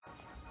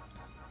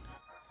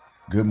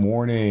Good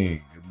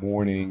morning,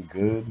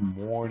 good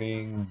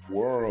morning,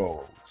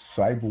 world,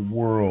 cyber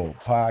world,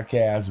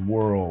 podcast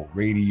world,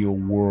 radio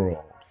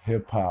world,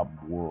 hip hop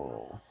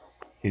world,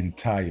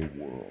 entire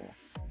world.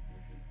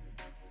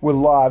 We're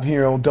live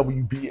here on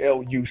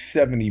WBLU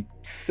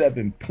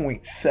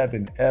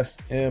 77.7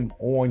 FM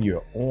on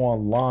your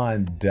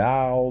online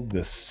dial,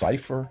 The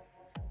Cypher,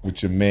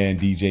 with your man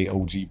DJ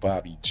OG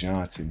Bobby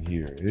Johnson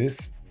here.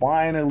 It's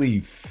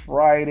finally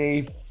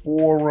Friday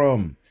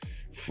Forum.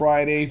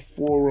 Fridays,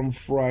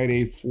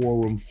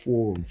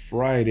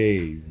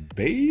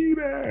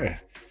 baby.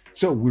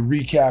 So we're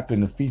recapping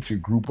the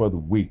featured group of the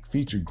week.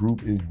 Featured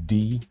group is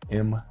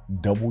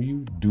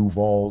DMW,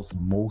 Duval's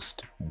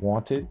Most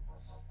Wanted,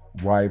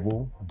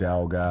 Rival,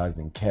 Dalgaz,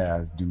 and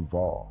Kaz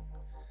Duval.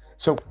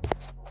 So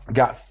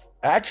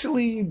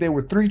there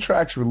were 3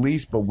 tracks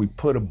released, but we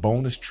put a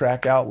bonus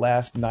track out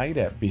last night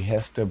at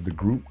behest of the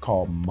group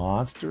called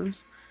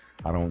Monsters.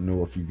 I don't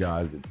know if you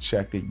guys have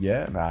checked it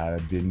yet. I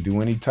didn't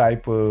do any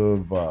type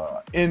of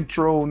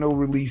intro, no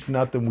release,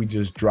 nothing. We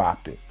just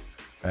dropped it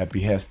at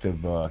behest of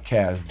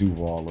Kaz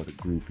Duval of the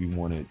group. He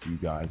wanted you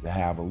guys to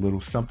have a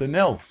little something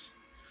else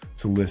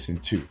to listen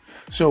to.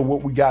 So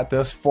what we got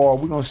thus far,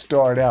 we're going to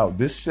start out.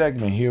 This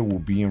segment here will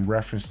be in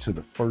reference to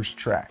the first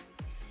track,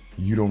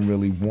 You Don't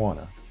Really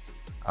Wanna.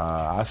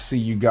 I see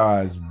you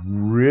guys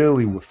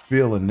really were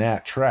feeling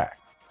that track.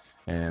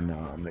 And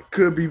it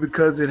could be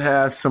because it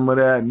has some of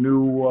that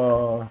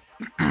new,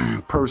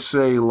 per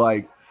se,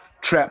 like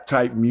trap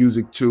type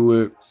music to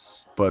it.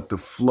 But the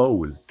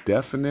flow is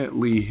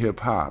definitely hip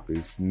hop.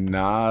 It's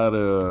not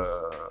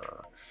a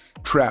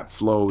trap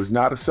flow. It's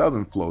not a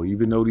southern flow,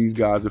 even though these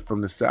guys are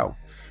from the South.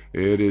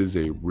 It is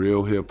a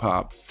real hip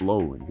hop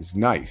flow, and it's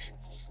nice.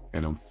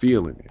 And I'm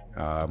feeling it.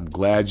 I'm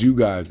glad you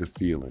guys are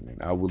feeling it.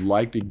 I would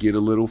like to get a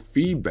little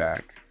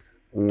feedback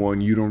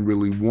on You Don't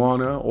Really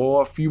Wanna,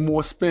 or a few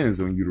more spins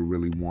on You Don't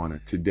Really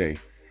Wanna today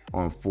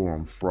on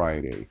Forum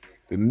Friday.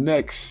 The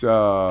next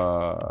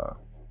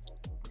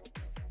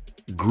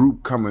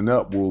group coming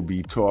up will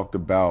be talked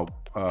about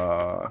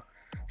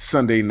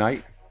Sunday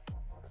night.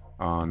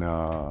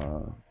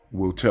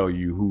 We'll tell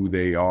you who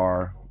they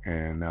are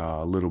and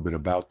a little bit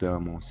about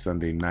them on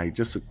Sunday night.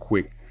 Just a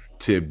quick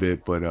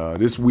tidbit, but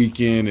this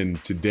weekend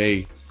and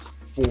today,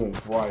 Forum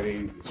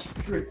Fridays is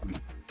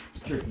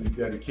strictly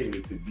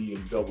dedicated to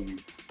DMW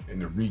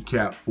and the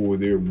recap for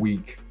their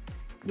week.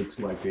 Looks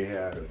like they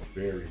had a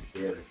very,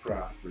 very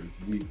prosperous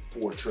week.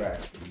 4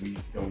 tracks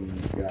released on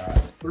these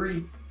guys.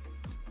 3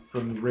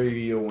 from the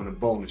radio and a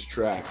bonus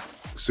track.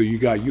 So you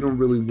don't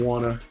really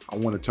wanna. I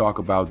want to talk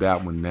about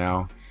that one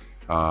now.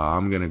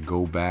 I'm gonna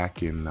go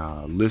back and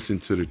listen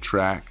to the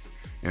track,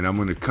 and I'm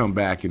gonna come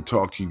back and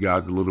talk to you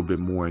guys a little bit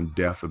more in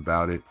depth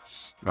about it.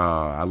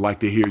 I'd like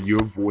to hear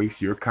your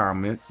voice, your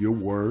comments, your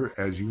word.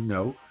 As you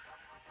know,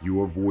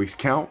 your voice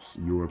counts.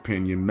 Your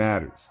opinion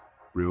matters.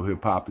 Real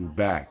Hip Hop is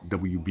back.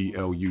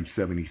 WBLU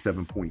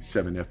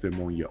 77.7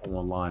 FM on your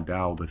online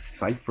dial. The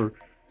Cypher.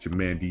 It's your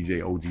man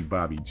DJ OG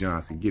Bobby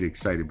Johnson. Get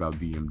excited about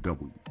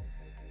DMW.